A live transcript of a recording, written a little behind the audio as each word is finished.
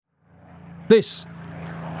This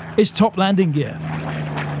is Top Landing Gear.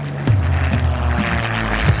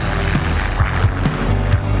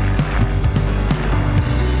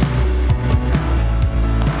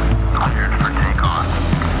 Cleared for takeoff.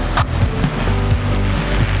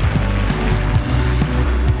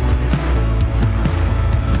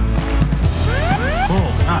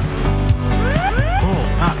 Pull up. Pull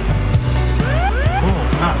up. Pull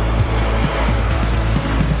up.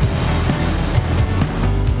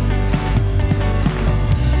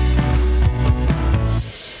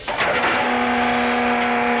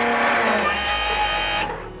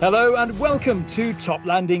 Hello and welcome to Top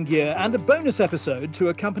Landing Gear and a bonus episode to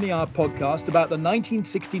accompany our podcast about the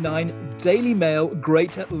 1969 Daily Mail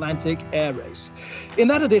Great Atlantic Air Race. In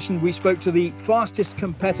that edition, we spoke to the fastest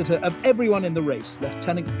competitor of everyone in the race,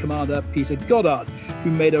 Lieutenant Commander Peter Goddard, who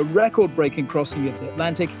made a record-breaking crossing of the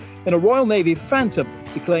Atlantic in a Royal Navy Phantom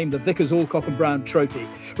to claim the Vickers-Alcock and Brown Trophy.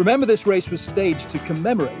 Remember, this race was staged to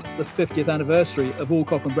commemorate the 50th anniversary of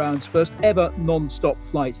Alcock and Brown's first ever non-stop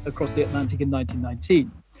flight across the Atlantic in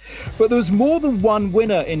 1919. But there was more than one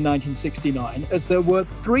winner in 1969, as there were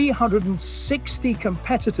 360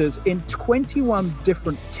 competitors in 21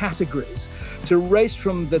 different categories to race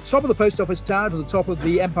from the top of the Post Office Tower to the top of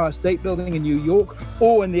the Empire State Building in New York,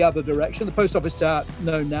 or in the other direction, the Post Office Tower,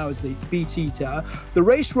 known now as the BT Tower. The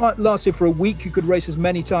race lasted for a week. You could race as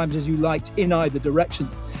many times as you liked in either direction.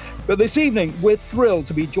 But this evening, we're thrilled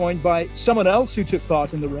to be joined by someone else who took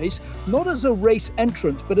part in the race, not as a race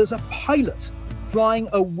entrant, but as a pilot, flying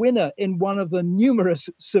a winner in one of the numerous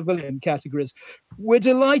civilian categories. We're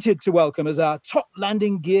delighted to welcome as our Top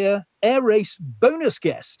Landing Gear Air Race bonus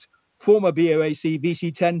guest, former BOAC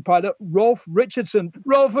VC-10 pilot Rolf Richardson.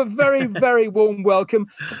 Rolf, a very, very warm welcome.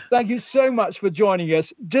 Thank you so much for joining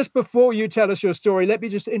us. Just before you tell us your story, let me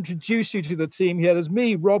just introduce you to the team here. There's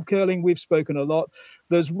me, Rob Curling. We've spoken a lot.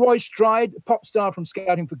 There's Roy Stride, pop star from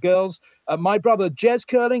Scouting for Girls. My brother, Jez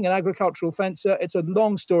Curling, an agricultural fencer. It's a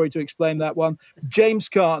long story to explain that one. James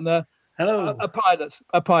Cartner. Hello. A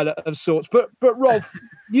pilot of sorts. But Rolf,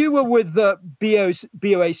 you were with the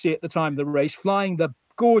BOAC at the time of the race, flying the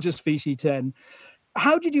gorgeous VC-10.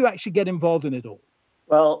 How did you actually get involved in it all?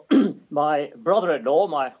 Well, my brother-in-law,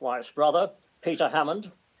 my wife's brother, Peter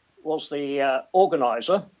Hammond, was the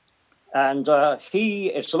organizer. And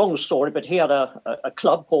it's a long story, but he had a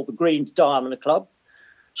club called the Green Diamond Club.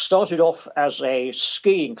 Started off as a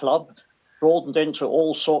skiing club, broadened into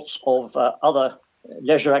all sorts of other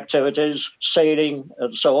leisure activities, sailing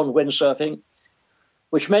and so on, windsurfing,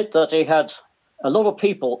 which meant that he had a lot of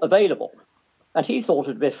people available. And he thought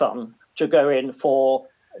it'd be fun to go in for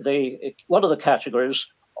one of the categories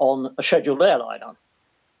on a scheduled airliner.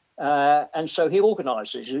 And so he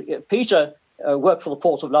organised it. Peter worked for the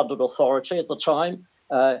Port of London Authority at the time.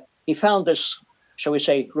 He found this, shall we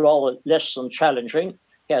say, rather less than challenging.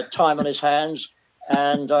 He had time on his hands,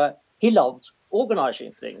 and he loved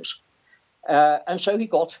organising things. And so he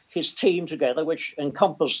got his team together, which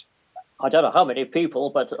encompassed, I don't know how many people,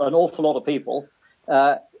 but an awful lot of people,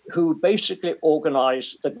 who basically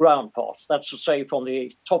organised the ground part. That's to say, from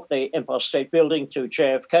the top of the Empire State Building to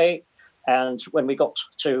JFK, and when we got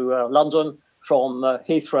to London, from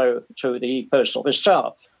Heathrow to the Post Office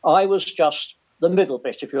Tower. I was just the middle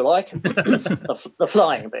bit, if you like, the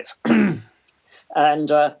flying bit.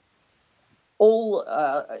 And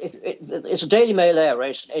it's a Daily Mail air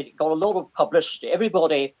race. It got a lot of publicity.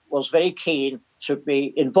 Everybody was very keen to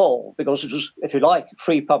be involved because it was, if you like,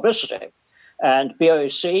 free publicity. And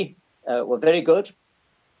BOAC were very good.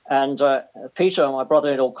 And Peter, my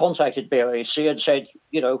brother-in-law, contacted BOAC and said,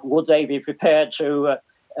 would they be prepared to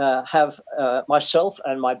have myself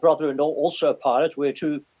and my brother-in-law, also a pilot, we're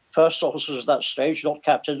two first officers at that stage, not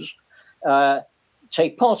captains,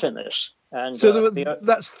 take part in this. And so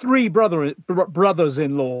that's three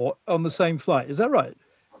brothers-in-law on the same flight, is that right?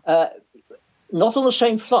 Not on the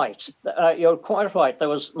same flight. You're quite right. There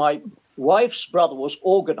was my wife's brother was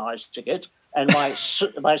organising it, and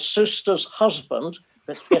my sister's husband.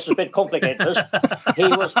 It gets a bit complicated.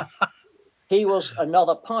 He was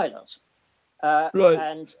another pilot, right.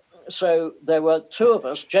 And so there were two of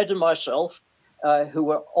us, Jed and myself, who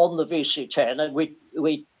were on the VC-10, and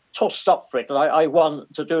we tossed up for it. And I won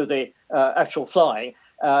to do the actual flying.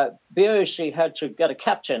 BOAC had to get a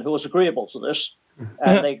captain who was agreeable to this,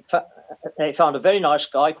 and they found a very nice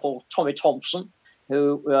guy called Tommy Thompson,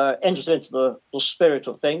 who entered into the spirit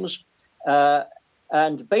of things.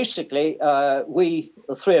 And basically, we,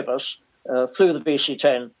 the three of us, flew the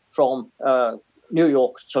VC-10 from New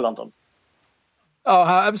York to London. Oh,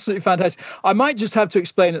 absolutely fantastic. I might just have to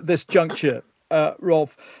explain at this juncture,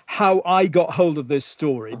 Rolf, how I got hold of this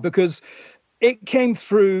story, because it came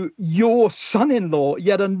through your son-in-law,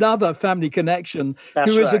 yet another family connection,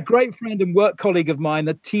 That's who is a right. great friend and work colleague of mine,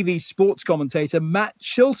 the TV sports commentator, Matt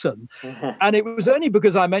Chilton. And it was only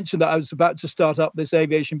because I mentioned that I was about to start up this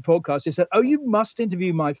aviation podcast. He said, "Oh, you must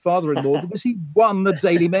interview my father-in-law because he won the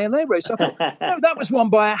Daily Mail air race." I thought, no, that was won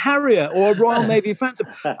by a Harrier or a Royal Navy Phantom.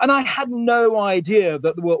 And I had no idea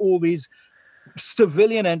that there were all these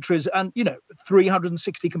civilian entries and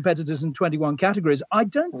 360 competitors in 21 categories. I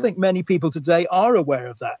don't think many people today are aware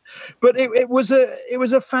of that, but it was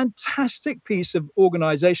a fantastic piece of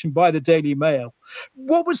organization by the Daily Mail.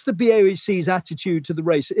 What was the BAEC's attitude to the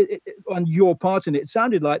race and your part in it? It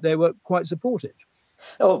sounded like they were quite supportive.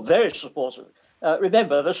 Oh, very supportive.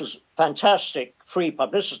 Remember, this was fantastic free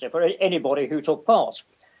publicity for anybody who took part,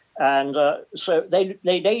 and so they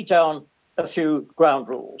laid down a few ground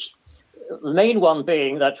rules. The main one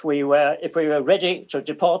being that if we were ready to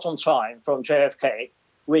depart on time from JFK,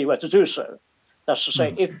 we were to do so. That's to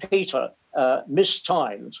say, if Peter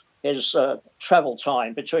mistimed his travel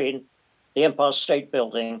time between the Empire State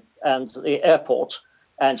Building and the airport,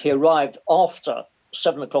 and he arrived after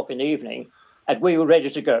 7 o'clock in the evening, and we were ready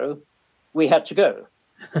to go, we had to go.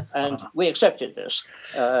 And we accepted this.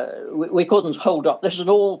 We couldn't hold up. This is an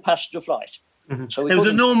all-passenger flight. So it was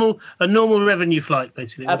a normal revenue flight,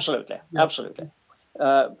 basically. Absolutely.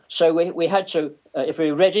 So we had to, if we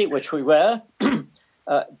were ready, which we were.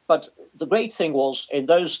 But the great thing was, in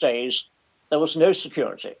those days, there was no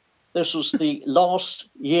security. This was the last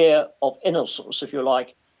year of innocence, if you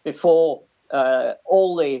like, before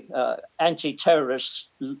all the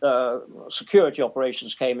anti-terrorist security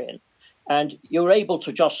operations came in. And you were able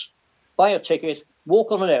to just buy a ticket,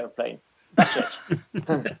 walk on an airplane. That's it.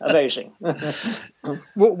 Amazing.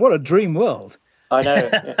 What a dream world. I know.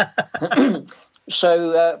 Yeah.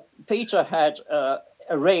 So Peter had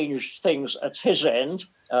arranged things at his end.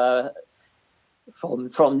 From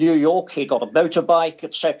New York, he got a motorbike,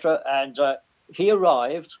 etc. And he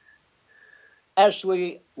arrived as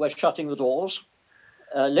we were shutting the doors,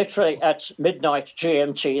 literally at midnight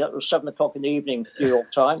GMT. That was 7 o'clock in the evening, New York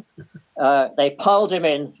time. They piled him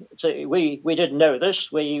in. We didn't know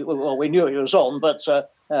this. We knew he was on, but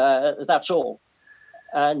that's all.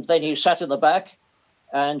 And then he sat in the back,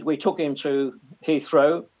 and we took him to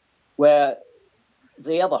Heathrow, where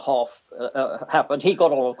the other half happened. He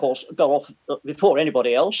got off before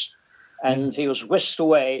anybody else, and he was whisked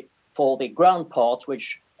away for the ground part,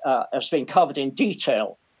 which has been covered in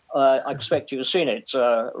detail. I expect you've seen it,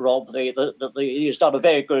 Rob. He's done a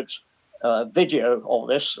very good video of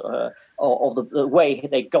this, of the way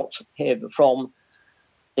they got him from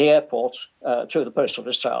the airport to the post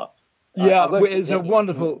office tower. Yeah, it's a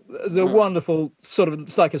wonderful sort of,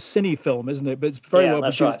 it's like a cine film, isn't it? But it's very well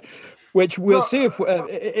produced. Right. Which we'll see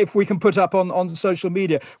if we can put up on social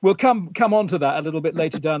media. We'll come on to that a little bit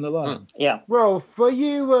later down the line. Yeah. Well, for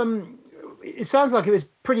you, it sounds like it was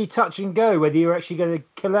pretty touch and go whether you were actually going to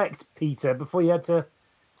collect Peter before you had to.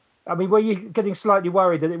 I mean, were you getting slightly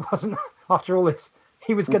worried that it wasn't, after all this,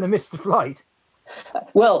 he was going to miss the flight?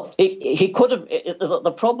 Well, he could have.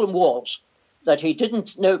 The problem was that he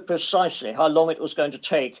didn't know precisely how long it was going to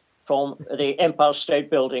take from the Empire State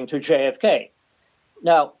Building to JFK.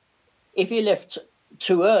 Now, if he left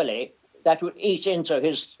too early, that would eat into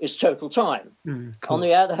his total time. On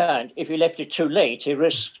the other hand, if he left it too late, he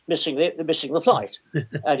risked missing the flight.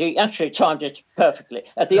 And he actually timed it perfectly.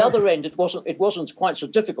 At the other end, it wasn't quite so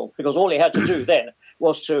difficult, because all he had to do then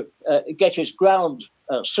was to get his ground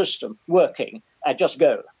system working and just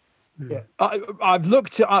go. Yeah. I've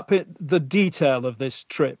looked up at the detail of this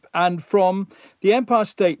trip, and from the Empire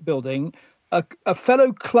State Building, a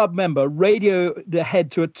fellow club member radioed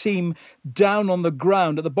ahead to a team down on the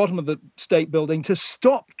ground at the bottom of the State Building to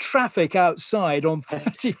stop traffic outside on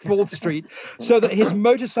 34th Street so that his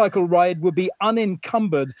motorcycle ride would be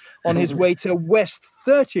unencumbered on his way to West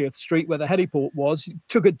 30th Street, where the heliport was. He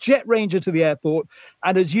took a Jet Ranger to the airport,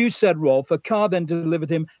 and as you said, Rolf, a car then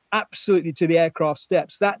delivered him absolutely to the aircraft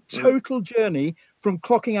steps. That total journey from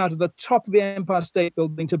clocking out of the top of the Empire State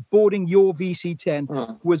Building to boarding your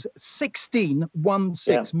VC-10 was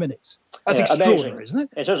 16.16 minutes. That's extraordinary, amazing. Isn't it?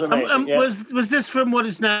 It is amazing. Was this from what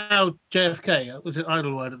is now JFK? Was it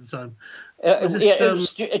Idlewild at the time? It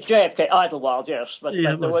was JFK, Idlewild, yes, but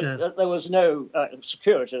there was no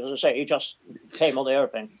security, as I say. He just came on the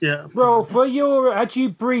airplane. Yeah. Well, had you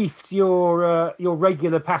briefed your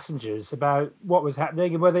regular passengers about what was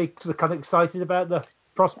happening, and were they kind of excited about the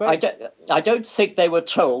prospect? I don't think they were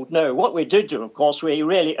told. No, what we did do, of course, we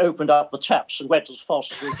really opened up the taps and went as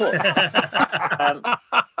fast as we could.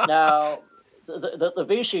 Now, the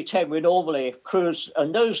VC-10 we normally cruise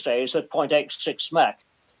in those days at 0.86 Mach.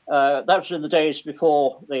 That was in the days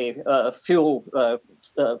before the fuel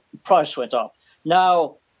price went up.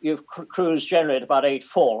 Now you've cruised generally at about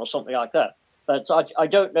 8.4 or something like that. But I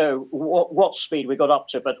don't know what speed we got up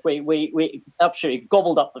to, but we absolutely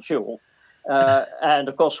gobbled up the fuel. And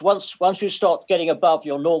of course, once you start getting above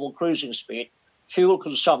your normal cruising speed, fuel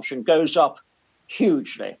consumption goes up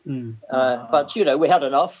hugely. But, we had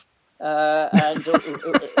enough. And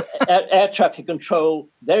air traffic control,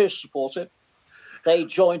 very supportive. They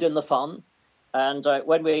joined in the fun. And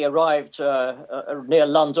when we arrived near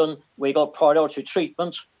London, we got priority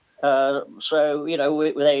treatment. So,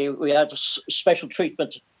 we had special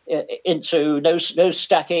treatment into no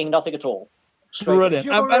stacking, nothing at all.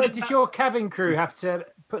 Brilliant. Did your cabin crew have to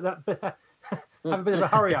put that have a bit of a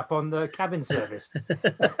hurry up on the cabin service?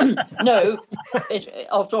 No,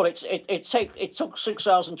 after all, it took 6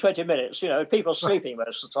 hours and 20 minutes. People are sleeping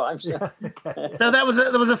most of the time. So, So there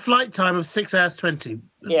was a flight time of 6 hours 20.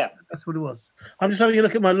 Yeah, That's what it was. I'm just having a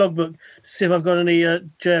look at my logbook to see if I've got any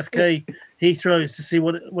JFK Heathrows to see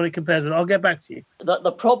what it compares with. I'll get back to you.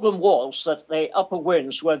 the problem was that the upper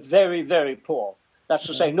winds were very, very poor. That's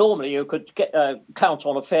to say, normally you could count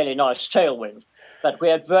on a fairly nice tailwind, but we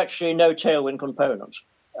had virtually no tailwind component.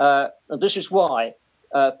 And this is why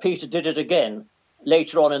Peter did it again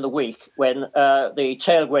later on in the week when the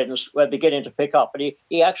tailwinds were beginning to pick up. And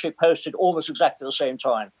he actually posted almost exactly the same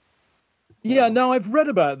time. Yeah, now I've read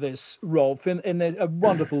about this, Rolf, in a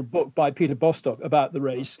wonderful book by Peter Bostock about the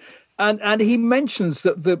race. And he mentions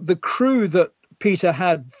that the crew that Peter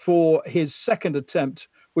had for his second attempt,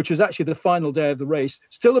 which was actually the final day of the race,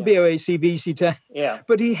 still a BOAC VC-10,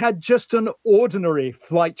 but he had just an ordinary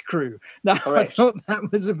flight crew. Now, Correct. I thought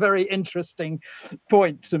that was a very interesting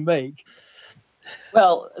point to make.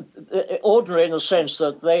 Well, ordinary in the sense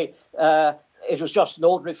that it was just an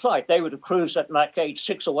ordinary flight. They would have cruised at Mach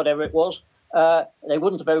 8.6 or whatever it was. They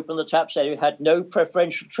wouldn't have opened the taps. They had no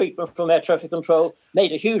preferential treatment from air traffic control.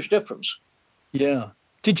 Made a huge difference. Yeah.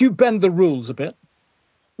 Did you bend the rules a bit?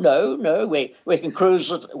 No, we can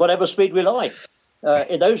cruise at whatever speed we like.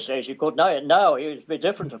 In those days, you could. Now it's a bit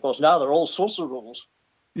different, of course. Now there are all sorts of rules.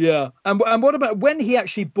 Yeah. And what about when he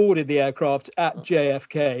actually boarded the aircraft at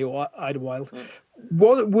JFK or Idlewild?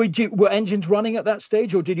 Were engines running at that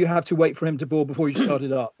stage, or did you have to wait for him to board before you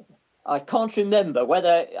started up? I can't remember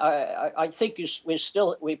whether I think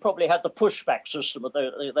we probably had the pushback system at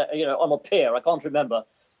on a pier. I can't remember,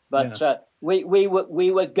 but we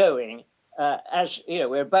were going. As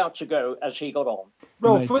we're about to go as he got on.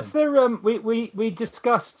 Rolf, was there? We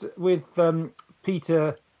discussed with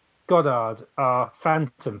Peter Goddard, our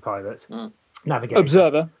Phantom pilot,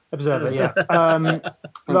 navigator, observer, yeah.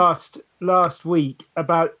 Last week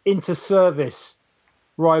about inter-service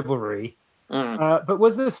rivalry. But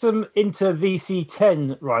was there some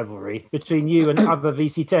inter-VC-10 rivalry between you and other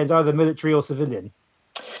VC-10s, either military or civilian?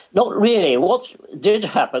 Not really. What did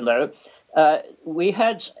happen though? We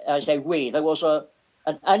had, there was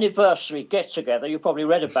an anniversary get-together, you probably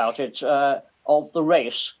read about it, of the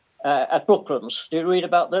race at Brooklands. Did you read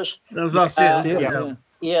about this? That was last year.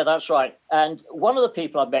 Yeah, that's right. And one of the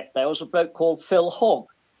people I met there was a bloke called Phil Hogg.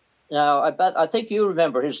 Now, I think you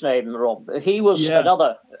remember his name, Rob. He was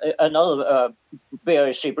another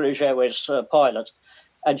BOAC, British Airways pilot,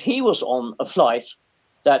 and he was on a flight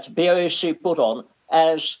that BOAC put on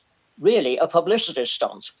as really a publicity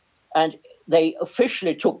stunt. And they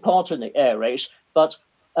officially took part in the air race, but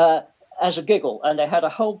as a giggle. And they had a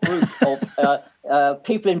whole group of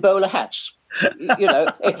people in bowler hats. They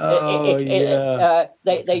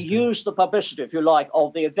used the publicity, if you like,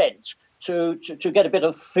 of the event to get a bit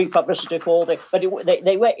of free publicity for the. But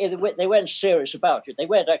they weren't serious about it. They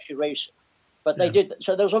weren't actually racing, but they did.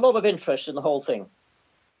 So there was a lot of interest in the whole thing.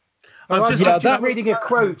 I'm just reading a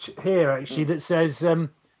quote here actually that says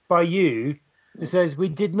by you. It says, "We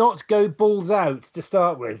did not go balls out to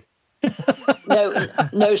start with."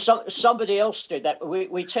 No. Somebody else did that.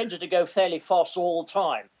 We tended to go fairly fast all the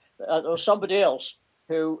time. There was somebody else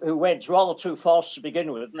who went rather too fast to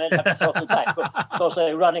begin with, and then had to throttle back because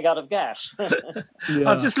they were running out of gas.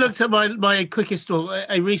 I've just looked at my quickest or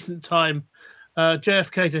a recent time,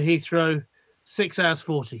 JFK to Heathrow, 6 hours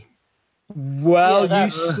 40. Well, you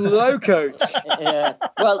slow coach. Yeah.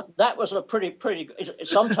 Well, that was a pretty.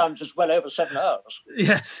 Sometimes it's well over 7 hours.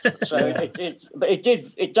 Yes. So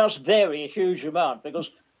it does vary a huge amount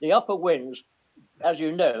because the upper winds, as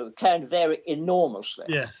you know, can vary enormously.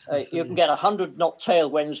 Yes. You can get 100-knot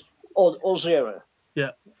tailwinds or zero.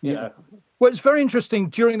 Yeah. Well, it's very interesting.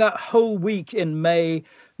 During that whole week in May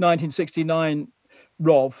 1969,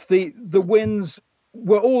 Rolf, the winds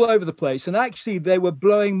were all over the place, and actually they were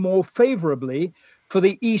blowing more favorably for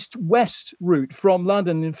the east-west route from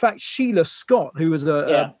London. In fact, Sheila Scott, who was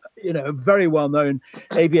a very well-known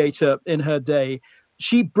aviator in her day,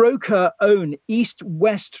 she broke her own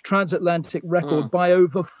east-west transatlantic record by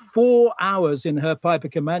over 4 hours in her Piper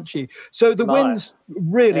Comanche. So the winds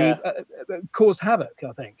really caused havoc,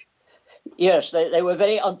 I think. Yes, they were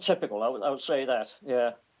very untypical. I would say that.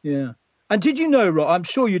 Yeah. Yeah. And did you know, Rob, I'm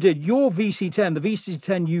sure you did, your VC-10, the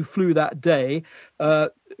VC-10 you flew that day,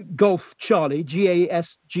 Golf Charlie,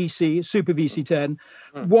 GASGC, Super VC-10,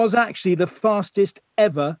 was actually the fastest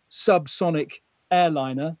ever subsonic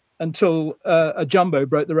airliner until a jumbo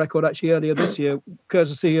broke the record actually earlier this year,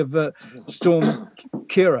 courtesy of Storm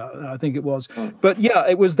Kira, I think it was. But yeah,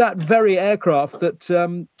 it was that very aircraft that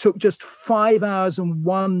took just 5 hours and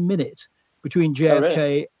 1 minute between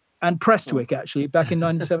JFK and Prestwick, actually, back in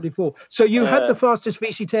 1974. So you had the fastest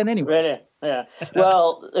VC-10 anyway. Really? Yeah.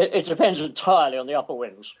 Well, it depends entirely on the upper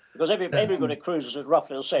winds, because everybody cruises at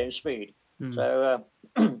roughly the same speed. So.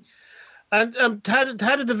 And how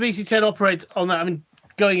did the VC-10 operate on that? I mean,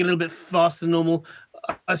 going a little bit faster than normal.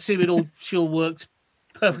 I assume it all sure worked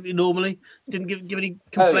perfectly normally. Didn't give any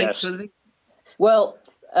complaints or anything. Well,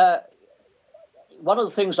 one of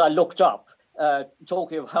the things I looked up,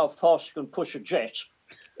 talking of how fast you can push a jet,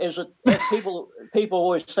 is that people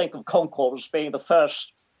always think of Concorde as being the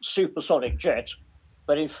first supersonic jet,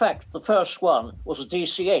 but in fact the first one was a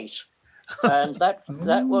DC-8, and that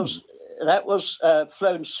was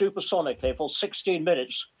flown supersonically for 16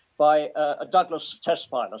 minutes by a Douglas test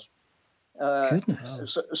pilot.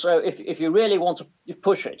 So if you really want to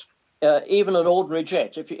push it, even an ordinary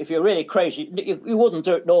jet, if you're really crazy, you wouldn't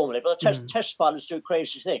do it normally, but test pilots do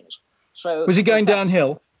crazy things. So was he going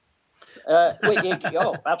downhill?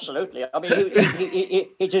 Absolutely. I mean,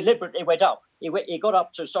 he deliberately went up. He got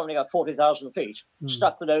up to something like 40,000 feet,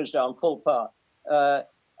 stuck the nose down full power.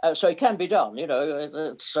 So it can be done, you know.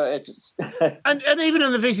 And even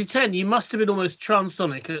on the VC-10, you must have been almost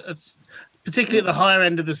transonic, particularly at the higher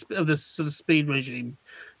end of the sort of speed regime.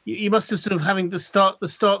 You must have sort of having the start the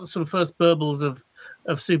sort of first burbles of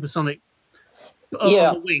supersonic on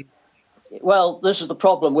the wing. Well, this is the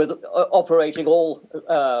problem with operating all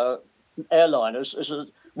airliners, is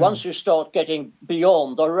that once you start getting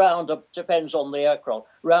beyond depends on the aircraft,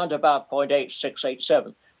 round about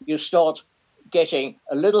 0.8687, you start getting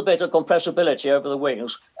a little bit of compressibility over the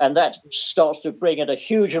wings, and that starts to bring in a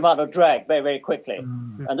huge amount of drag very, very quickly.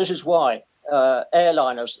 And this is why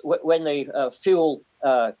airliners, when the fuel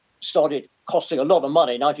started costing a lot of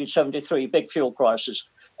money, 1973, big fuel crisis,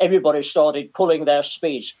 everybody started pulling their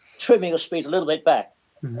speeds, trimming the speeds a little bit back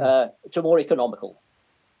to more economical.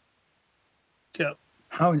 Yeah.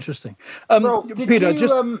 How interesting. Rolf, Peter,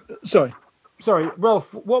 Sorry,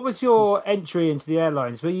 Rolf, what was your entry into the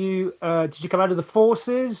airlines? Were you did you come out of the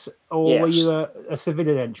forces, or were you a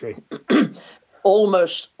civilian entry?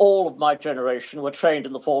 Almost all of my generation were trained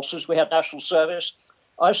in the forces. We had national service.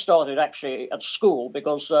 I started actually at school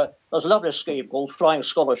because there was a lovely scheme called Flying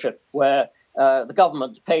Scholarship, where the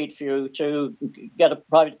government paid for you to get a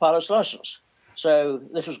private pilot's license. So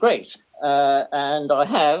this was great. And I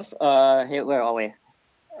have, here, where are we?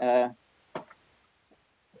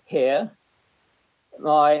 Here,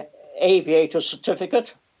 my aviator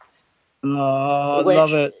certificate.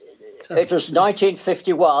 Love it. It was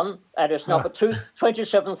 1951, and it's number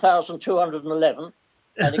 27,211,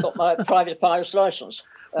 and I got my private pilot's license.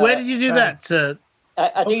 Where did you do that?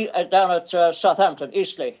 Down at Southampton,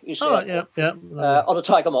 Eastleigh. Oh, yeah. On a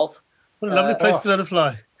Tiger Moth. What a lovely place to learn to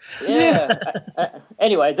fly. Yeah.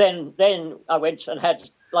 Anyway, then I went and had,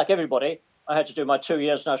 like everybody, I had to do my 2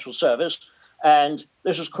 years national service, and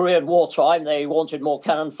this was Korean wartime. They wanted more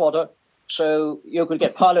cannon fodder, so you could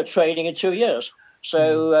get pilot training in 2 years.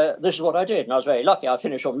 So this is what I did, and I was very lucky. I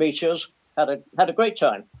finished on Meteors, had a great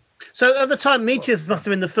time. So at the time, Meteors must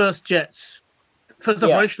have been the first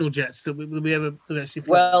operational jets that we ever actually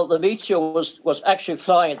flew. Well, the Meteor was actually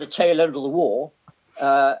flying at the tail end of the war,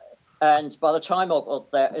 and by the time I got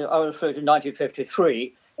there, I was flew in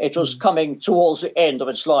 1953. It was coming towards the end of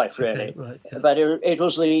its life, really. Okay, right, yeah. But it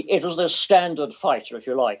was the standard fighter, if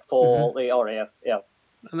you like, for the RAF. Yeah.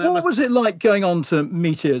 What was it like going on to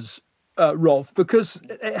Meteors, Rolf? Because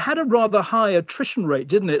it had a rather high attrition rate,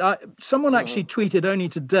 didn't it? Someone actually tweeted only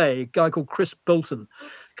today, a guy called Chris Bolton,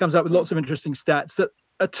 comes up with lots of interesting stats, that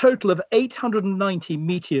a total of 890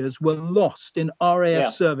 Meteors were lost in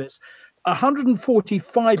RAF service.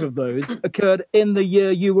 145 of those occurred in the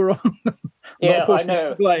year you were on. Yeah, I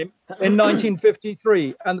know. Blame, in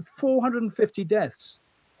 1953, and 450 deaths.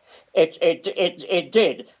 It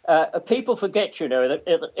did. People forget, you know, that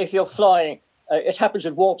if you're flying it happens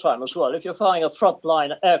in wartime as well. If you're flying a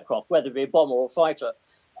frontline aircraft, whether it be a bomber or a fighter,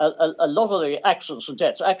 a lot of the accidents and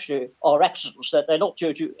deaths actually are accidents that they're not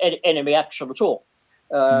due to enemy action at all,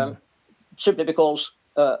 simply because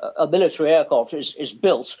a military aircraft is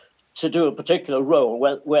built to do a particular role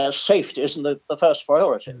where safety isn't the first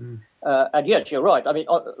priority. And yes, you're right. I mean,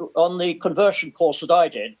 on the conversion course that I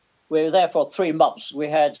did, we were there for 3 months. We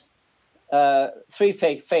had 3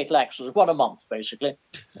 fatal accidents, 1 a month, basically.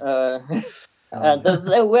 And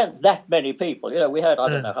there weren't that many people. We had, I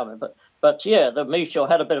don't know how many, but yeah, the Meteor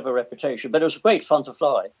had a bit of a reputation, but it was great fun to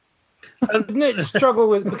fly. Didn't it struggle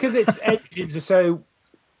with, because its engines are so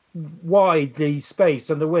widely spaced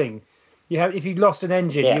on the wing, if you lost an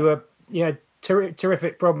engine, you had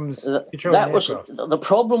terrific problems controlling the aircraft. The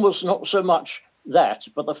problem was not so much that,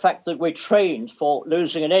 but the fact that we trained for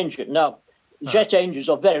losing an engine. Now, jet engines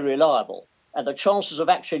are very reliable, and the chances of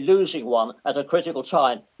actually losing one at a critical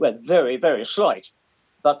time were very, very slight.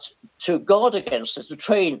 But to guard against this, to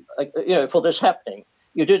train, for this happening,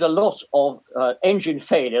 you did a lot of engine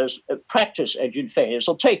failures, practice engine failures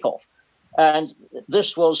on takeoff. And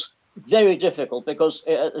this was very difficult because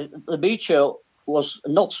the Meteor was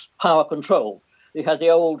not power controlled. You had the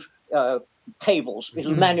old cables. It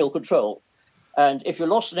was manual control. And if you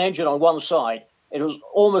lost an engine on one side, it was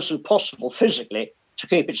almost impossible physically to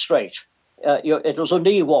keep it straight. It was a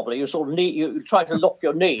knee wobble. You try to lock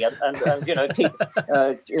your knee and keep,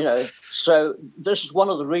 So this is one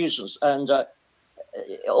of the reasons. And there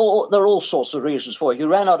are all sorts of reasons for it. You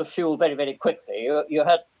ran out of fuel very, very quickly. You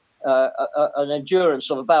had an endurance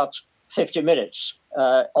of about 50 minutes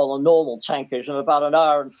on a normal tankage and about an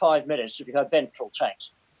hour and 5 minutes if you had ventral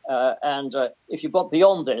tanks. And if you got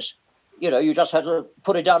beyond this, you just had to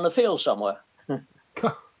put it down the field somewhere.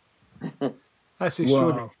 That's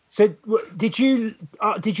extraordinary. Wow. So did you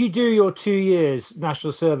do your 2 years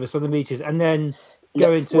national service on the Meteors and then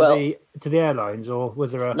go into the airlines, or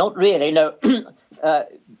was there a... Not really, no.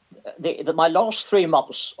 My last 3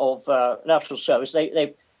 months of national service,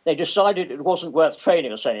 they decided it wasn't worth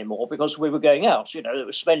training us anymore because we were going out. They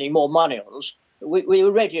were spending more money on us. We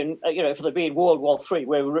were ready, for there being World War III,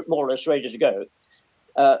 we were more or less ready to go.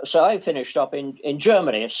 So I finished up in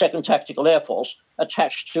Germany, 2nd Tactical Air Force,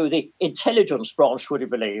 attached to the intelligence branch, would you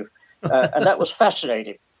believe? And that was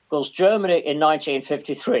fascinating because Germany in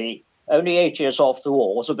 1953, only 8 years after the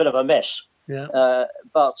war, was a bit of a mess. Yeah.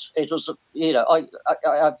 But it was,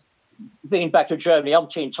 I've been back to Germany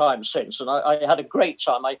umpteen times since, and I had a great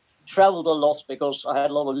time. I traveled a lot because I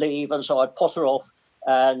had a lot of leave, and so I'd potter off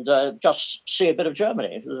and just see a bit of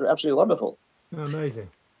Germany. It was absolutely wonderful. Amazing.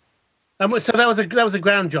 So that was a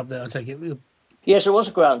ground job there, I take it. Yes, it was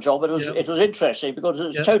a ground job, but it was interesting because it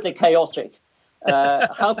was totally chaotic.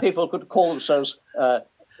 How people could call themselves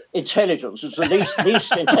intelligence. It's the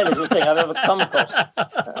least intelligent thing I've ever come across.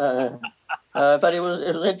 But it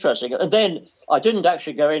was interesting. And then I didn't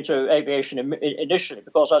actually go into aviation initially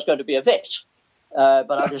because I was going to be a vet.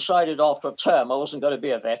 But I decided after a term I wasn't going to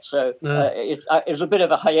be a vet. So it was a bit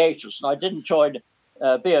of a hiatus, and I didn't join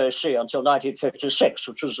BOC until 1956,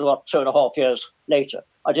 which was about 2.5 years later.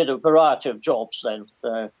 I did a variety of jobs then.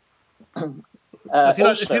 If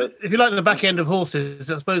you like the back end of horses,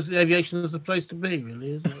 I suppose the aviation is the place to be,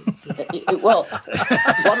 really, isn't it? Well,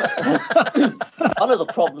 one of the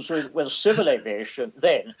problems with civil aviation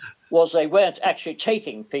then was they weren't actually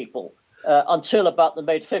taking people until about the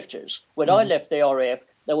mid-50s. When I left the RAF,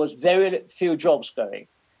 there was very few jobs going,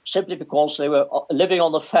 simply because they were living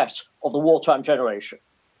on the fat of the wartime generation.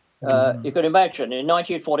 You can imagine in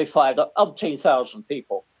 1945, there were umpteen thousand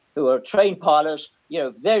people who were trained pilots,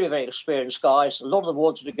 very, very experienced guys. A lot of them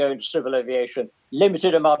wanted to go into civil aviation,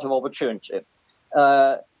 limited amount of opportunity.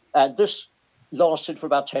 And this lasted for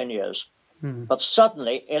about 10 years. But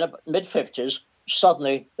suddenly, in the mid-50s,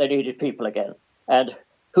 suddenly they needed people again. And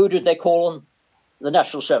who did they call on? The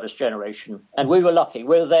National Service generation. And we were lucky.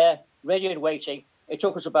 We were there, ready and waiting. It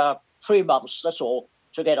took us about 3 months, that's all,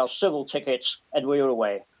 to get our civil tickets, and we were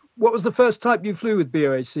away. What was the first type you flew with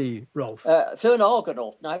BOAC, Rolf? Flew an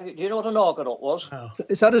Argonaut. Now, do you know what an Argonaut was? Oh.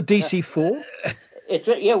 Is that a DC-4?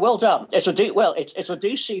 Well done. It's a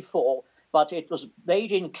DC-4, but it was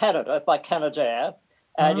made in Canada by Canadair,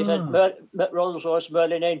 and it had Rolls-Royce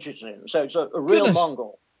Merlin engines in. So it's a real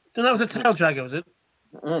mongrel. So that was a tail dragger, was it?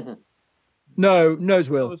 Mm-hmm. No,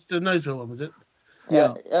 Nosewheel. That was the Nosewheel one, was it?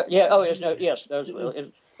 Yeah. Yes,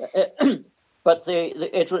 Nosewheel. But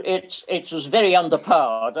it was very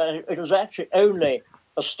underpowered, and it was actually only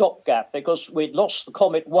a stopgap because we'd lost the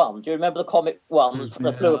Comet 1. Do you remember the Comet 1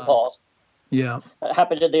 that flew apart? Yeah. It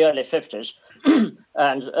happened in the early 50s.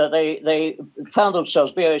 And they found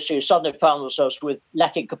themselves, BOC suddenly found themselves with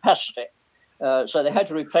lacking capacity. So they had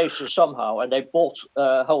to replace it somehow, and they bought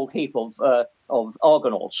a whole heap of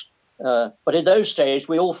Argonauts. But in those days,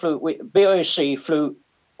 we all flew. BOC flew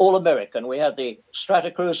all American. We had the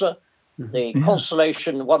Stratocruiser, the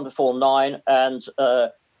Constellation 149, and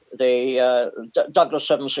the Douglas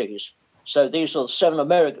 7Cs. So these are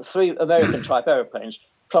three American type airplanes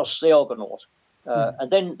plus the Argonaut.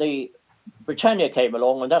 And then the Britannia came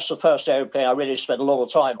along, and that's the first airplane I really spent a lot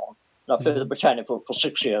of time on. And I flew the Britannia for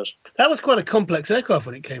 6 years. That was quite a complex aircraft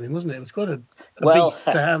when it came in, wasn't it? It was quite a beast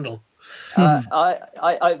to handle. I've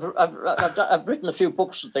written a few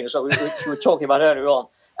books and things which we were talking about earlier on,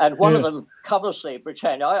 and one of them covers the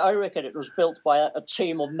Britannia. I reckon it was built by a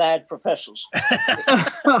team of mad professors.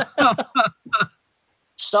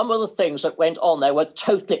 Some of the things that went on there were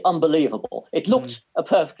totally unbelievable. It looked a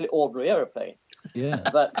perfectly ordinary aeroplane,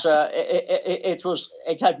 but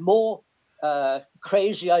it had more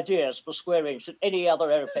crazy ideas per square inch than any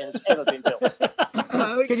other aeroplane that's ever been built.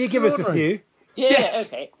 Can you give us a few? Yeah, Yes.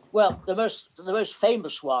 Okay. Well, the most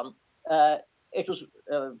famous one, it was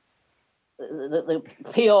the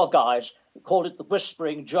PR guys called it the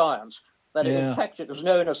Whispering Giant, but in fact it was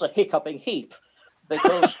known as the Hiccuping Heap,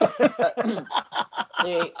 because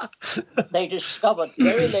they discovered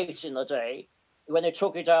very late in the day, when they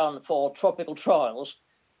took it down for tropical trials,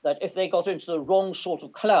 that if they got into the wrong sort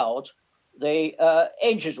of cloud, the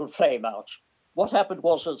engines would flame out. What happened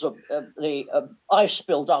was the ice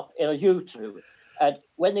built up in a U-tube, and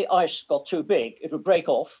when the ice got too big, it would break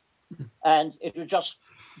off, and it would just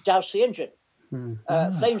douse the engine.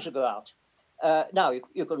 Flames would go out. Now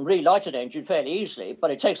you can relight an engine fairly easily, but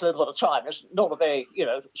it takes a little bit of time. It's not a very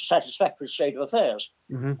satisfactory state of affairs.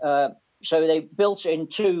 So they built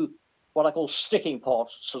into what I call sticking pot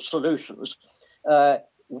solutions.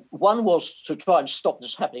 One was to try and stop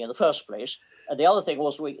this happening in the first place, and the other thing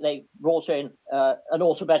was they brought in an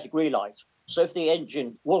automatic relight. So if the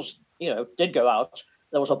engine did go out,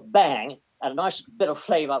 there was a bang and a nice bit of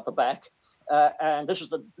flame out the back, and this is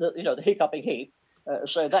the hiccuping heap.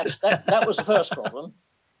 So that was the first problem.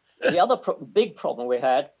 The other big problem we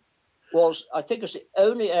had was, I think it's the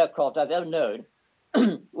only aircraft I've ever known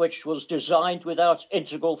which was designed without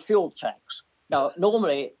integral fuel tanks. Now,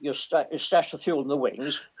 normally you stash the fuel in the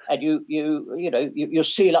wings, and you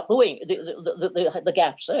seal up the wing, the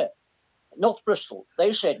gaps there. Not Bristol.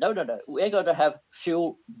 They said no. We're going to have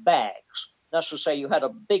fuel bags. That's to say, you had a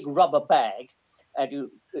big rubber bag, and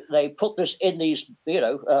they put this in these, in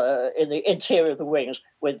the interior of the wings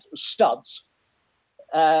with studs,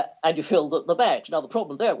 and you fill the bags. Now the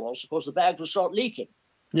problem there was, of course, the bags would start leaking.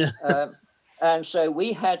 Yeah. And so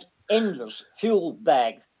we had endless fuel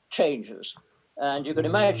bag changes. And you can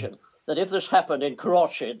imagine that if this happened in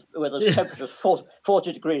Karachi, where there's temperatures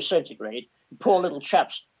 40 degrees centigrade, poor little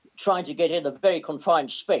chaps trying to get in a very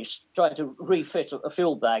confined space, trying to refit a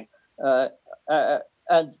fuel bag,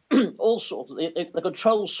 and all sorts. The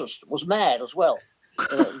control system was mad as well.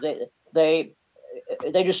 They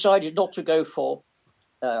decided not to go for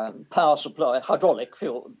power supply, hydraulic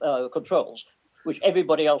fuel controls, which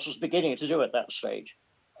everybody else was beginning to do at that stage.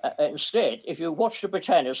 Instead, if you watch the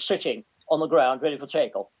Britannia sitting on the ground ready for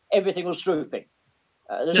takeoff, everything was drooping.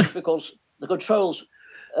 This is because the controls,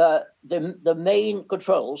 the main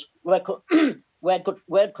controls,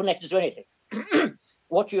 weren't connected to anything.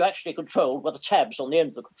 What you actually controlled were the tabs on the end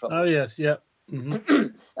of the controls. Oh, yes, yeah.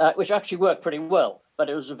 Which actually worked pretty well, but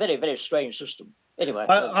it was a very, very strange system. Anyway,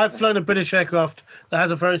 I've flown a British aircraft that has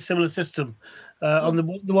a very similar system on the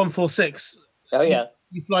 146. Oh, yeah.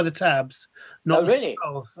 You fly the tabs, not really?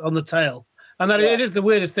 on the tail. And that it is the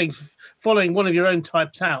weirdest thing, following one of your own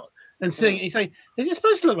types out and seeing it, you say, is it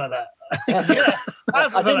supposed to look like that?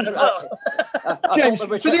 James,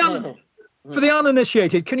 for the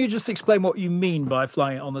uninitiated, can you just explain what you mean by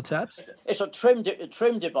flying it on the tabs? It's a trim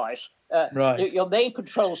device. Right. Your main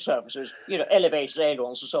control surfaces, elevators,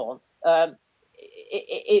 ailerons, and so on.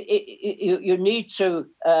 You need to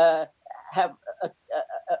have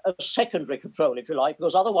a secondary control, if you like,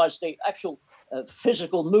 because otherwise the actual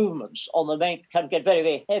physical movements on the main can get very,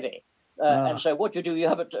 very heavy. And so what you do, you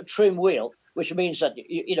have a trim wheel, which means that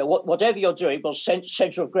whatever you're doing, well,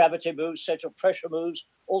 center of gravity moves, center of pressure moves,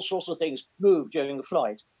 all sorts of things move during the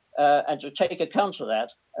flight. And to take account of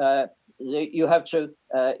that, you have to.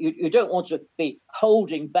 You don't want to be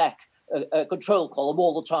holding back a control column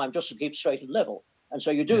all the time just to keep straight and level. And so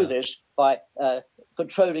you do this by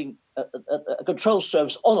controlling a control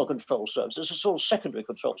surface on a control surface. It's a sort of secondary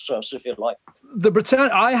control surface, if you like. The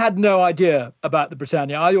Britannia, I had no idea about the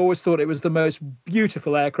Britannia. I always thought it was the most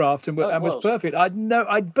beautiful aircraft and was perfect.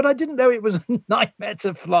 But I didn't know it was a nightmare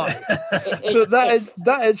to fly.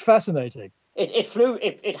 That is fascinating. It flew.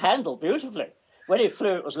 It handled beautifully. When it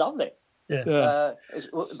flew, it was lovely. Yeah.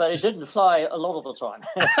 But it didn't fly a lot of the time.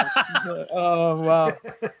 Oh, wow.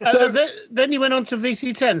 So then you went on to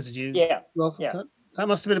VC10s, did you? Yeah. Rolf? Yeah. That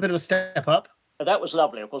must have been a bit of a step up. That was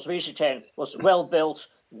lovely. Of course, VC10 was well built,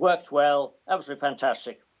 worked well, absolutely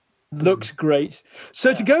fantastic. Looks great.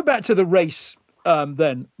 So to go back to the race,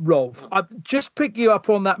 then, Rolf, I just pick you up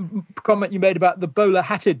on that comment you made about the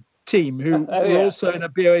bowler-hatted team who were also in a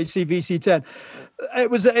BOAC VC10.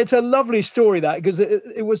 It's a lovely story, that, because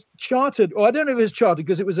it was chartered, or I don't know if it was chartered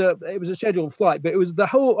because it was a scheduled flight, but the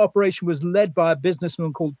whole operation was led by a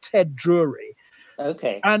businessman called Ted Drury.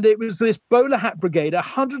 Okay. And it was this bowler hat brigade,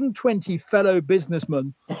 120 fellow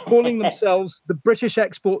businessmen calling themselves the British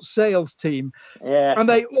Export Sales Team. Yeah. And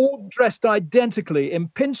they all dressed identically in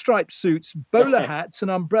pinstripe suits, bowler hats,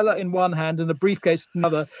 an umbrella in one hand and a briefcase in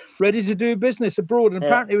another, ready to do business abroad. And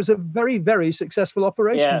apparently it was a very, very successful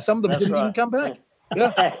operation. Yeah, Some of them didn't even come back.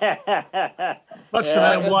 Yeah. Much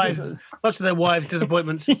to their wives'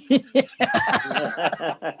 disappointment.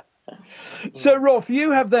 So, Rolf,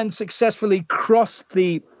 you have then successfully crossed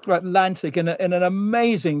the Atlantic in an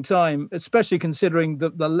amazing time, especially considering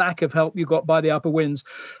the lack of help you got by the upper winds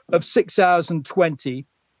of 6 hours and 20.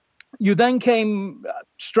 You then came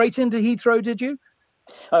straight into Heathrow, did you?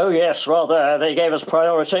 Oh, yes. Well, they gave us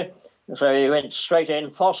priority. So you went straight in,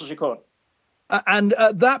 fast as you could. And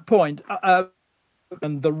at that point,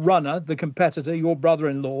 and the runner, the competitor, your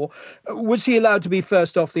brother-in-law, was he allowed to be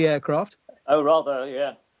first off the aircraft? Oh, rather,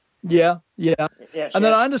 yeah. Yeah. Yes, And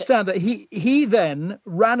then I understand that he then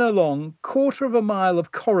ran along 1/4 mile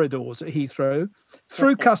of corridors at Heathrow,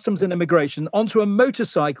 through customs and immigration, onto a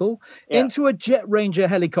motorcycle, into a Jet Ranger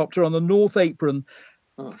helicopter on the North Apron.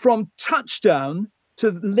 From touchdown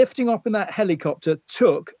to lifting off in that helicopter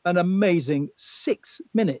took an amazing 6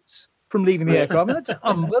 minutes from leaving the aircraft. I mean, that's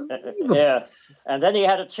unbelievable. Yeah. And then he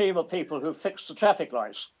had a team of people who fixed the traffic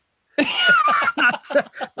lights.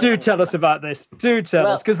 Do tell us about this. Do tell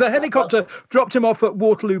us, because the helicopter dropped him off at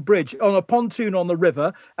Waterloo Bridge on a pontoon on the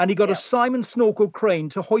river, and he got a Simon snorkel crane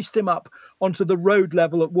to hoist him up onto the road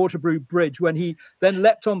level at Waterloo Bridge when he then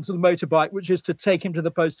leapt onto the motorbike, which is to take him to the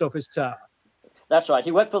post office tower. That's right.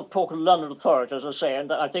 He worked for the Port of London Authority, as I say,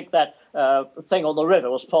 and I think that thing on the river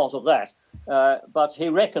was part of that. But he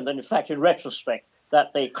reckoned, and in fact, in retrospect,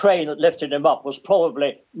 that the crane that lifted him up was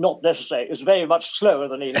probably not necessary. It was very much slower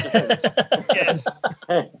than he had hoped. Yes.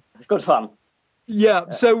 It's good fun. Yeah.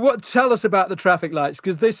 So tell us about the traffic lights,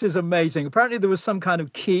 because this is amazing. Apparently there was some kind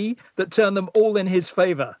of key that turned them all in his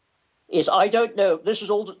favour. Yes, I don't know. This is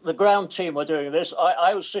all the ground team were doing this.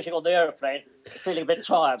 I was sitting on the aeroplane feeling a bit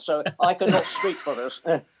tired, so I could not speak for this.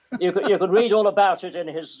 You could read all about it in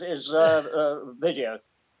his video.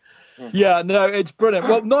 Yeah, no, it's brilliant.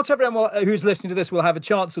 Well, not everyone who's listening to this will have a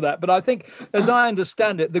chance of that, but I think, as I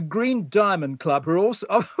understand it, the Green Diamond Club, who are also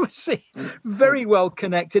obviously very well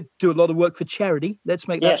connected, do a lot of work for charity. Let's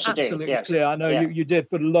make that absolutely clear. I know you did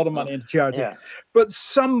put a lot of money into charity. Yeah. But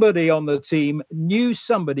somebody on the team knew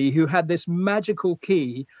somebody who had this magical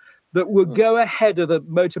key that would go ahead of the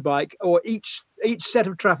motorbike, or each set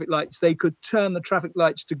of traffic lights, they could turn the traffic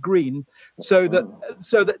lights to green, so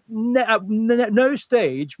that no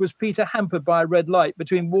stage was Peter hampered by a red light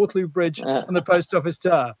between Waterloo Bridge and the post office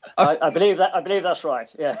tower. I believe that's right.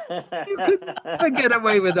 Yeah, you could never get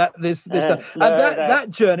away with that this time. And that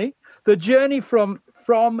journey, the journey from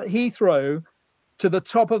Heathrow to the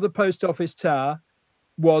top of the post office tower,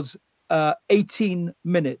 was 18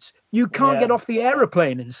 minutes. You can't get off the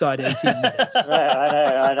aeroplane inside 18 minutes.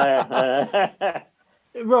 I know.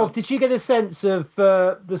 Rolf, did you get a sense of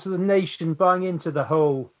the sort of nation buying into the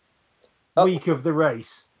whole week of the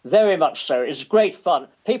race? Very much so. It's great fun.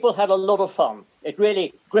 People had a lot of fun. It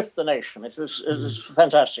really gripped the nation. It was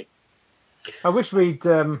fantastic. I wish we'd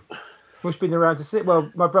been around to see it.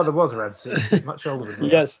 Well, my brother was around to see it. He's much older than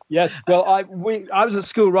me. Yes. Well, I was at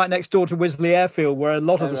school right next door to Wisley Airfield, where a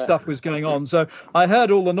lot of the stuff was going on. So I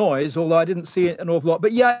heard all the noise, although I didn't see it an awful lot.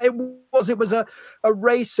 But yeah, it was a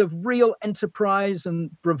race of real enterprise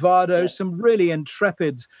and bravado. Some really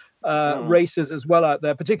intrepid racers as well out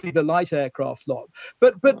there, particularly the light aircraft lot.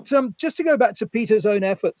 But just to go back to Peter's own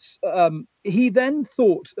efforts, he then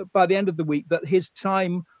thought by the end of the week that his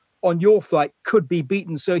time on your flight could be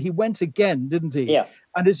beaten. So he went again, didn't he? Yeah.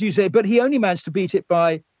 And as you say, but he only managed to beat it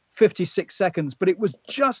by 56 seconds, but it was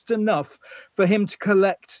just enough for him to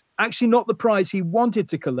collect, actually not the prize he wanted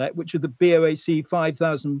to collect, which is the BOAC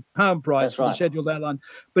 £5,000 prize for the scheduled airline,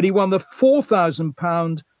 but he won the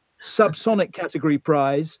 £4,000 subsonic category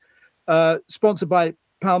prize, sponsored by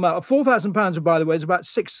Pall Mall. £4,000, by the way, is about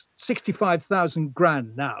 65,000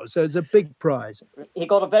 grand now. So it's a big prize. He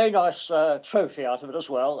got a very nice trophy out of it as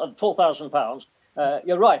well, and £4,000.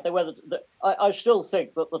 You're right. They were. I still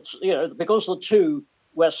think that because the two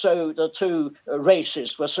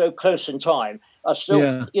races were so close in time. I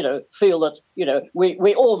still feel that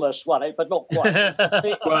we almost won it, but not quite.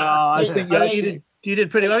 I think you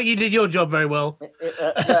did pretty well. You did your job very well.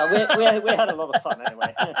 Yeah, we had a lot of fun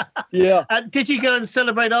anyway. Yeah. Did you go and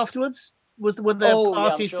celebrate afterwards? Were there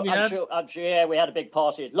parties to be had? I'm sure, yeah, we had a big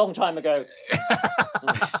party a long time ago.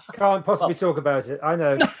 Can't possibly talk about it. I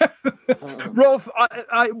know. Rolf,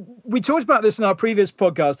 we talked about this in our previous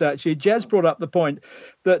podcast, actually. Jez brought up the point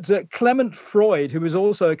that Clement Freud, who was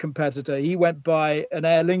also a competitor, he went by an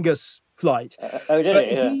Aer Lingus flight. Oh, did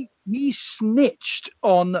he? Yeah. He snitched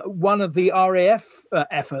on one of the RAF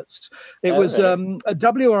efforts. It was a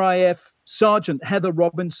WRIF Sergeant, Heather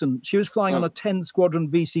Robinson. She was flying on a 10 Squadron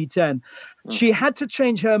VC-10. She had to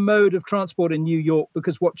change her mode of transport in New York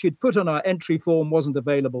because what she'd put on her entry form wasn't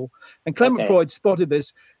available. And Clement Freud spotted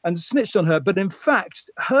this and snitched on her. But in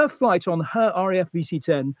fact, her flight on her RAF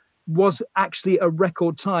VC-10 was actually a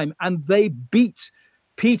record time, and they beat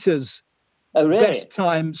Peter's best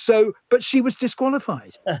time. But she was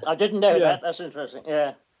disqualified. I didn't know that. That's interesting.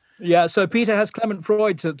 Yeah. Yeah, so Peter has Clement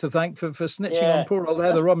Freud to thank for snitching on poor old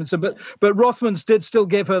Heather Robinson. But Rothmans did still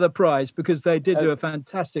give her the prize because they did do a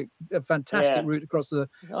fantastic route across the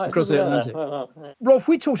Atlantic. Rolf,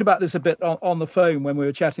 we talked about this a bit on the phone when we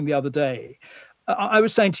were chatting the other day. I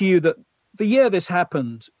was saying to you that the year this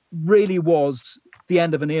happened really was the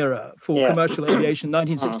end of an era for commercial aviation,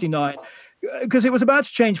 1969. Because it was about to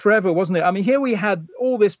change forever, wasn't it? I mean, here we had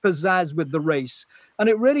all this pizzazz with the race, and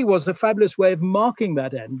it really was a fabulous way of marking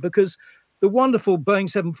that end, because the wonderful Boeing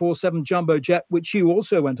 747 jumbo jet, which you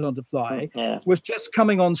also went on to fly, was just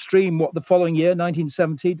coming on stream, the following year,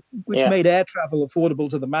 1970, which made air travel affordable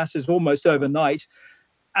to the masses almost overnight.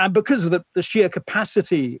 And because of the sheer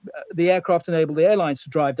capacity, the aircraft enabled the airlines to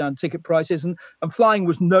drive down ticket prices, and flying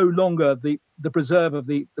was no longer the preserve of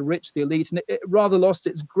the rich, the elite, and it rather lost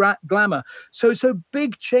its glamour. So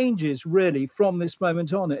big changes, really, from this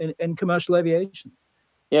moment on in commercial aviation.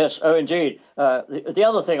 Yes, oh, indeed. The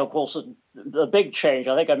other thing, of course, the big change,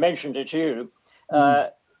 I think I mentioned it to you,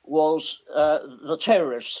 was the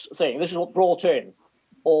terrorist thing. This is what brought in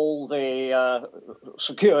all the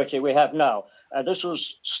security we have now. And this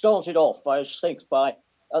was started off, I think, by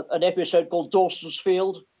an episode called Dawson's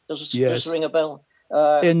Field. Does this ring a bell?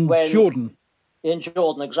 Jordan. In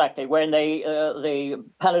Jordan, exactly. When the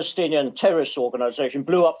Palestinian terrorist organization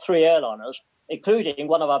blew up 3 airliners, including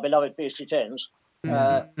one of our beloved VC-10s.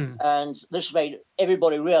 And this made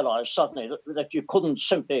everybody realize suddenly that you couldn't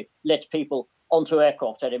simply let people onto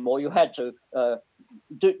aircraft anymore. You had to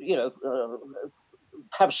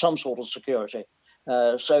have some sort of security.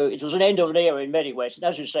 So it was an end of an era in many ways. And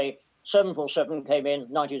as you say, 747 came in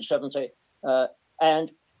 1970,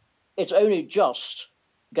 and it's only just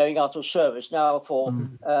going out of service now for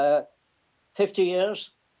 50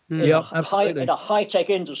 years. Absolutely. In a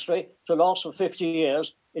high-tech industry, to last for 50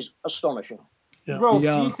 years is astonishing. Yeah. Rolf, do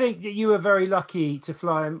you think that you were very lucky to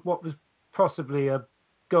fly in what was possibly a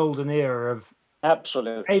golden era of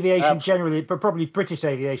aviation generally, but probably British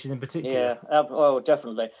aviation in particular? Yeah,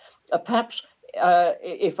 definitely. Perhaps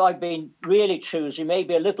if I'd been really choosy,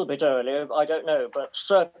 maybe a little bit earlier, I don't know, but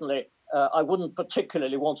certainly I wouldn't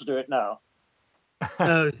particularly want to do it now.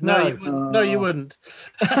 No, you wouldn't.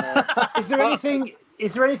 Is there anything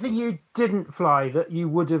you didn't fly that you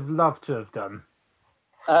would have loved to have done?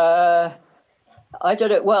 I don't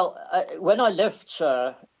know. Well, when I left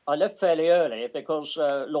fairly early because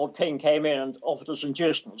Lord King came in and offered us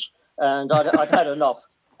inducements, and I'd had enough.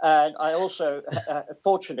 And I also,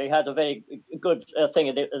 fortunately, had a very good thing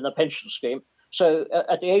in the pension scheme. So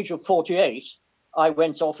at the age of 48, I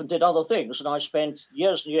went off and did other things, and I spent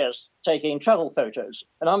years and years taking travel photos.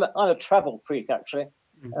 And I'm a travel freak, actually.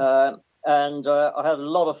 And I had a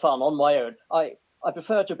lot of fun on my own. I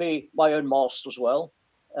prefer to be my own master as well.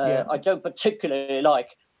 I don't particularly like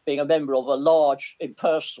being a member of a large,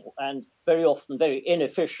 impersonal, and very often very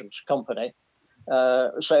inefficient company.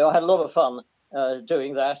 So I had a lot of fun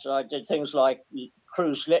doing that. I did things like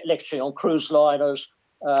lecturing on cruise liners,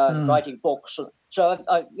 writing books. So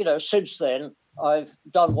I since then I've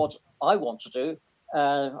done what I want to do.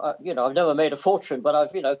 I've never made a fortune, but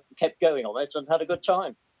I've kept going on it and had a good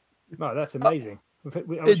time. Oh, that's amazing.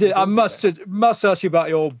 I must ask you about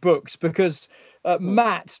your books, because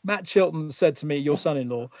Matt Chilton said to me, your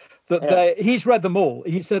son-in-law, that he's read them all.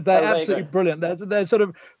 He said they're absolutely brilliant. They're sort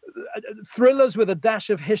of thrillers with a dash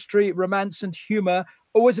of history, romance, and humor,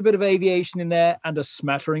 always a bit of aviation in there and a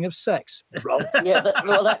smattering of sex. Rolf. Yeah,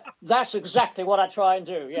 that's exactly what I try and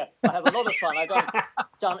do. Yeah, I have a lot of fun. I've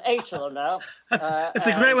done 8 of them now. That's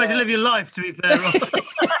a great way to live your life, to be fair.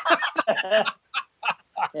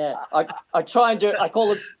 Yeah, I try and do it. I call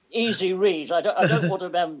them easy reads. I don't want to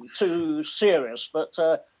be too serious, but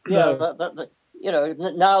now that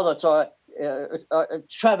I'm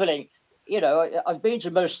traveling, I've been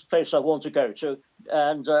to most places I want to go to,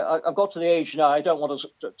 and I've got to the age now I don't want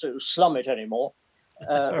to slum it anymore.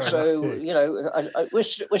 We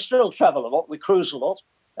still travel a lot. We cruise a lot.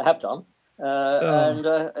 I have done,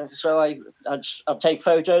 so I take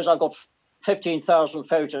photos. I've got 15,000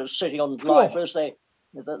 photos sitting on libraries.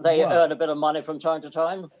 They earn a bit of money from time to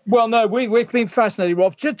time. Well, no, we've been fascinated,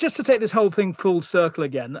 Rolf. Just to take this whole thing full circle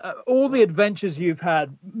again, all the adventures you've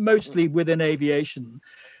had, mostly within aviation,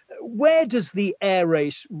 where does the air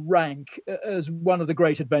race rank as one of the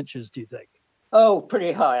great adventures, do you think? Oh,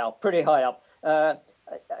 pretty high up.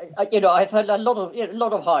 I've had a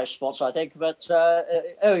lot of high spots, I think, but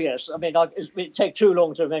yes, I mean, it'd take too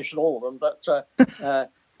long to mention all of them, but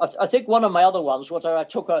I think one of my other ones was I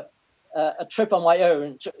took a trip on my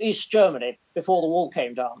own to East Germany before the wall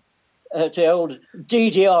came down, to the old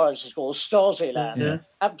DDR, as it's called, Stasi land. Yeah.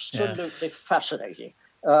 Absolutely fascinating.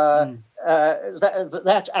 That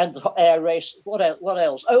and the air race. What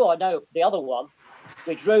else? Oh, I know the other one.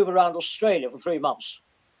 We drove around Australia for 3 months.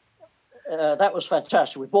 That was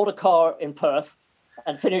fantastic. We bought a car in Perth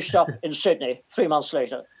and finished up in Sydney 3 months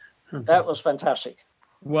later. That was fantastic.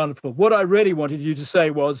 Wonderful. What I really wanted you to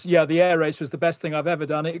say was, the air race was the best thing I've ever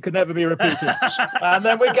done. It could never be repeated. And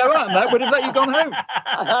then we go on. That would have let you gone home.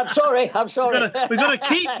 I'm sorry. We're gonna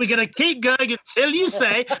keep going until you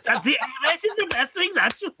say that the air race is the best thing.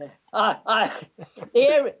 The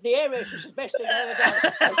air race is the best thing I've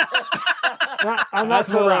ever done. And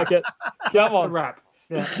that's a wrap. Come That's on. a wrap.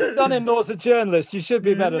 Yeah. Son-in-law's a journalist. You should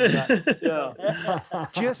be better than that. Yeah.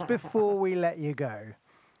 Just before we let you go,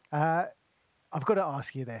 I've got to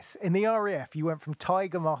ask you this. In the RAF, you went from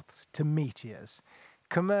Tiger Moths to Meteors.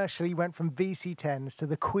 Commercially, you went from VC-10s to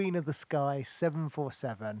the Queen of the Sky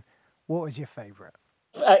 747. What was your favourite?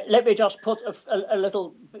 Let me just put a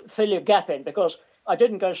little fill your gap in, because I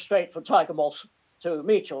didn't go straight from Tiger Moths to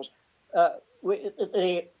Meteors.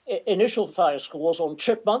 The initial flight school was on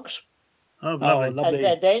Chipmunks. Oh, lovely.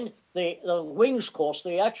 And then the wings course,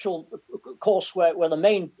 the actual course where the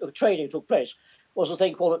main training took place, was a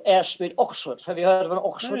thing called an Airspeed Oxford. Have you heard of an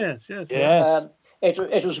Oxford? Oh, yes.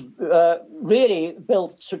 It was really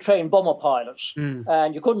built to train bomber pilots,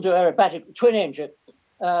 and you couldn't do aerobatic twin engine.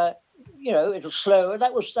 It was slow, and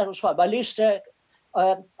that was fine. My least,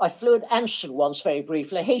 I flew at Anson once very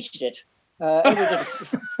briefly. I hated it.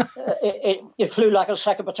 It flew like a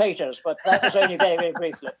sack of potatoes, but that was only very, very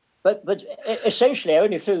briefly. But essentially, I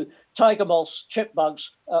only flew Tiger Moths,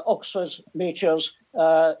 Chipmunks, Oxfords, Meteors,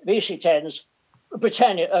 VC-10s,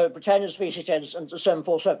 Britannia's VC-10s and the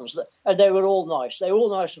 747s, and they were all nice. They were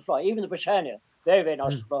all nice to fly. Even the Britannia, very, very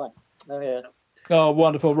nice to fly. Oh, yeah. Oh,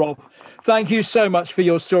 wonderful, Rolf. Thank you so much for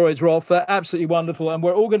your stories, Rolf. They're absolutely wonderful. And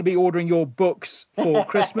we're all going to be ordering your books for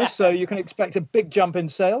Christmas, so you can expect a big jump in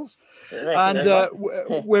sales.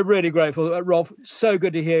 We're really grateful. Rolf, so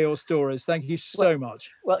good to hear your stories. Thank you so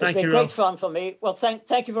much. Well, it's been great fun for me. Well,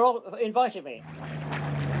 thank you for inviting me.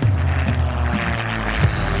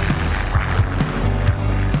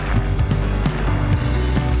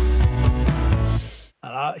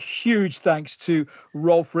 And a huge thanks to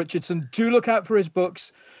Rolf Richardson. Do look out for his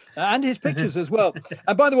books and his pictures as well.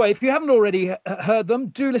 And by the way, if you haven't already heard them,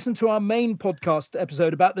 do listen to our main podcast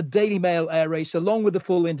episode about the Daily Mail air race, along with the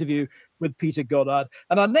full interview with Peter Goddard.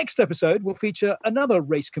 And our next episode will feature another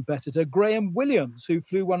race competitor, Graham Williams, who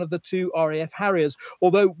flew one of the 2 RAF Harriers,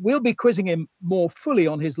 although we'll be quizzing him more fully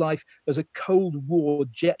on his life as a Cold War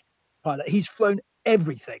jet pilot. He's flown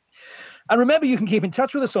everything. And remember, you can keep in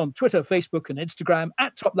touch with us on Twitter, Facebook and Instagram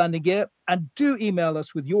at Top Landing Gear, and do email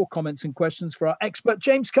us with your comments and questions for our expert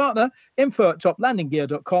James Cartner,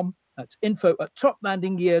 info@toplandinggear.com. That's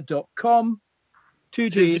info@toplandinggear.com. 2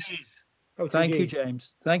 G's. Thank you,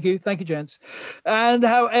 James. Thank you, gents. And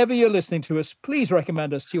however you're listening to us, please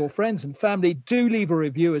recommend us to your friends and family. Do leave a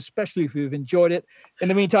review, especially if you've enjoyed it. In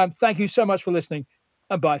the meantime, thank you so much for listening,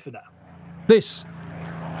 and bye for now. This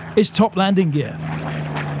is Top Landing Gear.